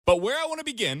But where I want to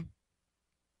begin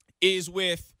is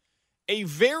with a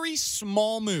very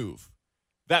small move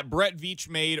that Brett Veach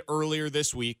made earlier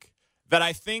this week that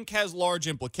I think has large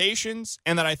implications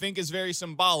and that I think is very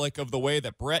symbolic of the way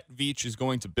that Brett Veach is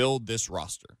going to build this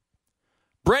roster.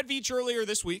 Brett Veach earlier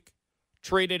this week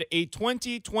traded a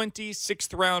 2020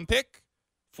 sixth-round pick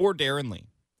for Darren Lee.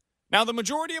 Now, the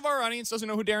majority of our audience doesn't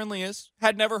know who Darren Lee is,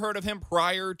 had never heard of him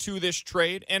prior to this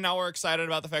trade, and now we're excited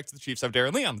about the fact that the Chiefs have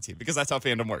Darren Lee on the team because that's how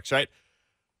fandom works, right?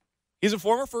 He's a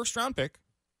former first-round pick.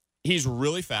 He's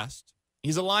really fast.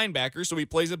 He's a linebacker, so he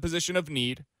plays a position of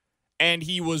need, and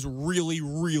he was really,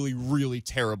 really, really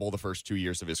terrible the first 2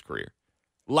 years of his career.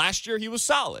 Last year, he was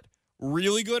solid.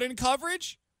 Really good in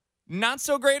coverage, not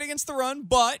so great against the run,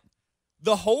 but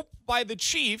the hope by the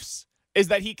Chiefs is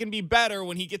that he can be better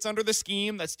when he gets under the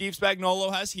scheme that Steve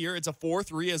Spagnuolo has here. It's a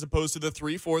 4-3 as opposed to the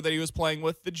 3-4 that he was playing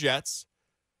with the Jets.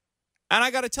 And I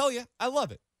got to tell you, I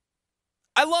love it.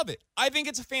 I love it. I think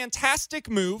it's a fantastic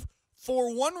move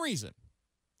for one reason.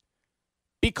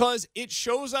 Because it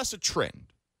shows us a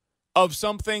trend of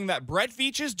something that Brett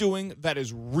Veach is doing that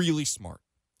is really smart.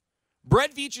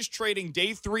 Brett Veach is trading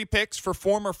day 3 picks for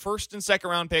former first and second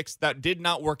round picks that did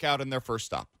not work out in their first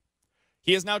stop.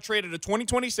 He has now traded a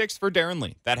 2026 for Darren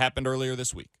Lee. That happened earlier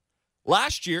this week.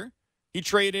 Last year, he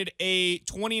traded a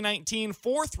 2019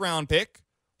 fourth-round pick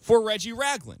for Reggie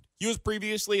Ragland. He was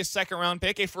previously a second-round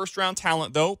pick, a first-round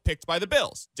talent, though, picked by the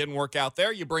Bills. Didn't work out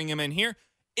there. You bring him in here.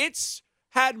 It's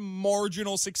had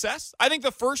marginal success. I think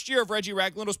the first year of Reggie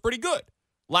Ragland was pretty good.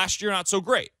 Last year, not so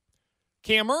great.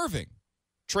 Cam Irving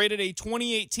traded a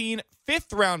 2018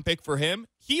 fifth-round pick for him.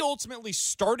 He ultimately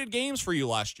started games for you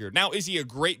last year. Now, is he a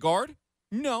great guard?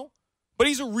 No, but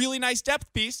he's a really nice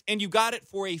depth piece, and you got it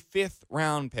for a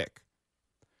fifth-round pick.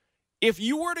 If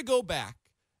you were to go back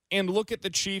and look at the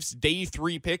Chiefs' day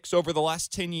 3 picks over the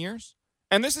last 10 years,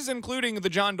 and this is including the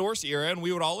John Dorsey era, and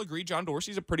we would all agree John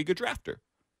Dorsey's a pretty good drafter.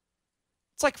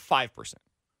 It's like 5%.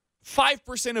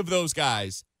 5% of those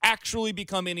guys actually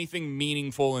become anything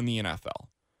meaningful in the NFL.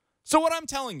 So what I'm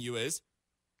telling you is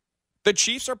the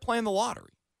Chiefs are playing the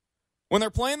lottery. When they're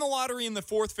playing the lottery in the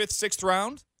 4th, 5th, 6th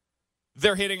round,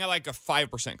 they're hitting at like a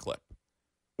 5% clip.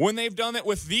 When they've done it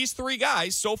with these 3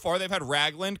 guys, so far they've had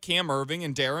Ragland, Cam Irving,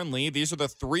 and Darren Lee. These are the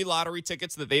 3 lottery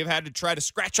tickets that they've had to try to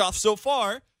scratch off so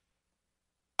far.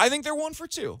 I think they're 1 for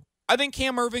 2. I think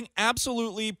Cam Irving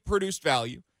absolutely produced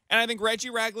value. And I think Reggie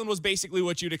Ragland was basically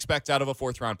what you'd expect out of a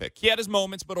 4th-round pick. He had his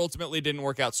moments, but ultimately didn't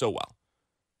work out so well.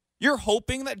 You're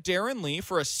hoping that Darren Lee,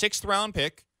 for a 6th-round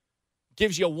pick,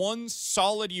 gives you 1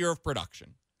 solid year of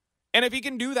production. And if he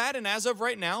can do that, and as of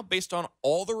right now, based on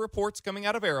all the reports coming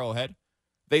out of Arrowhead,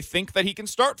 they think that he can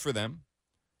start for them.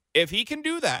 If he can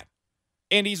do that,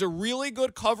 and he's a really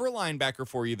good cover linebacker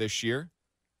for you this year,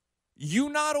 you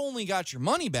not only got your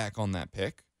money back on that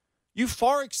pick, you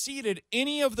far exceeded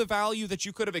any of the value that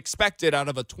you could have expected out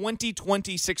of a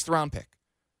 2020 6th-round pick.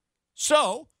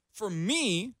 So, for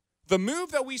me, the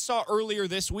move that we saw earlier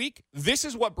this week, this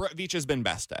is what Brett Veach has been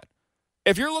best at.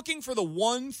 If you're looking for the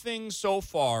one thing so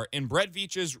far in Brett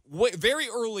Veach's very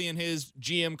early in his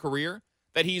GM career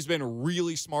that he's been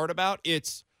really smart about,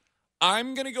 it's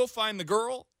I'm going to go find the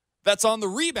girl that's on the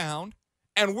rebound,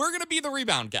 and we're going to be the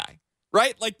rebound guy,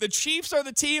 right? Like the Chiefs are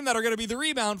the team that are going to be the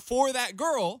rebound for that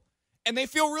girl, and they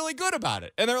feel really good about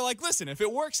it. And they're like, listen, if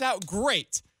it works out,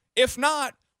 great. If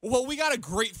not, well, we got a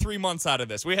great 3 months out of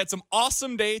this. We had some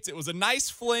awesome dates. It was a nice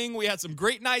fling. We had some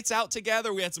great nights out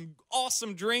together. We had some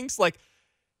awesome drinks. Like,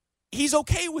 he's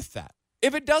okay with that.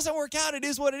 If it doesn't work out, it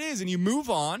is what it is. And you move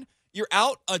on. You're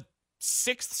out a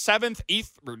 6th, 7th,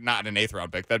 8th, or not an 8th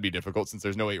round pick. That'd be difficult since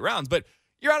there's no 8 rounds. But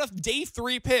you're out of day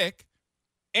 3 pick,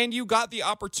 and you got the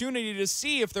opportunity to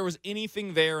see if there was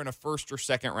anything there in a 1st or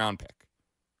 2nd round pick.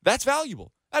 That's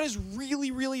valuable. That is really,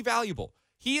 really valuable.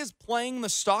 He is playing the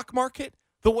stock market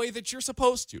the way that you're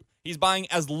supposed to. He's buying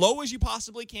as low as you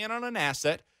possibly can on an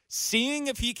asset, seeing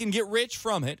if he can get rich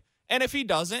from it, and if he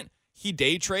doesn't, he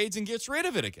day trades and gets rid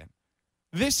of it again.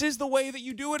 This is the way that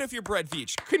you do it if you're Brett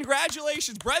Veach.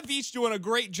 Congratulations, Brett Veach doing a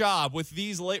great job with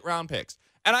these late round picks.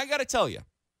 And I got to tell you,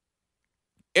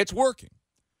 it's working.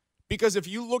 Because if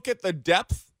you look at the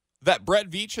depth that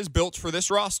Brett Veach has built for this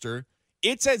roster,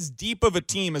 it's as deep of a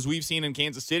team as we've seen in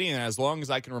Kansas City and as long as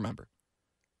I can remember.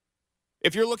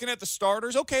 If you're looking at the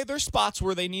starters, okay, there's spots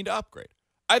where they need to upgrade.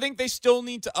 I think they still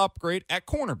need to upgrade at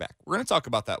cornerback. We're going to talk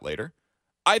about that later.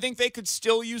 I think they could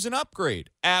still use an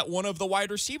upgrade at one of the wide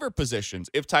receiver positions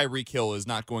if Tyreek Hill is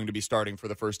not going to be starting for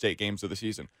the first 8 games of the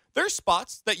season. There's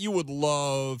spots that you would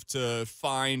love to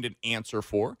find an answer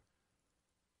for.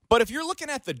 But if you're looking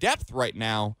at the depth right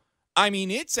now, I mean,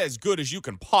 it's as good as you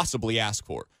can possibly ask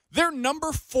for. Their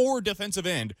number 4 defensive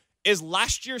end is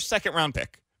last year's second-round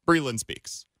pick, Breeland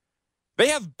Speaks. They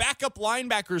have backup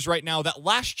linebackers right now that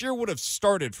last year would have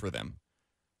started for them.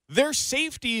 Their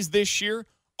safeties this year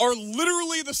are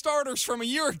literally the starters from a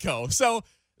year ago. So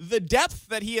the depth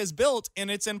that he has built, and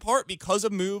it's in part because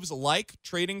of moves like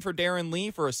trading for Darren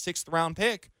Lee for a 6th-round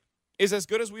pick, is as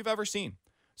good as we've ever seen.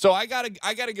 So I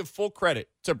gotta give full credit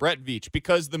to Brett Veach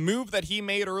because the move that he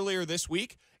made earlier this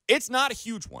week, it's not a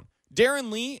huge one.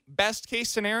 Darren Lee, best case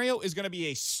scenario, is going to be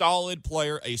a solid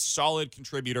player, a solid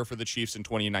contributor for the Chiefs in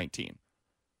 2019.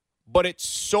 But it's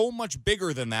so much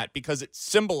bigger than that because it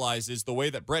symbolizes the way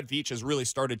that Brett Veach has really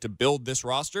started to build this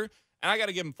roster, and I got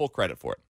to give him full credit for it.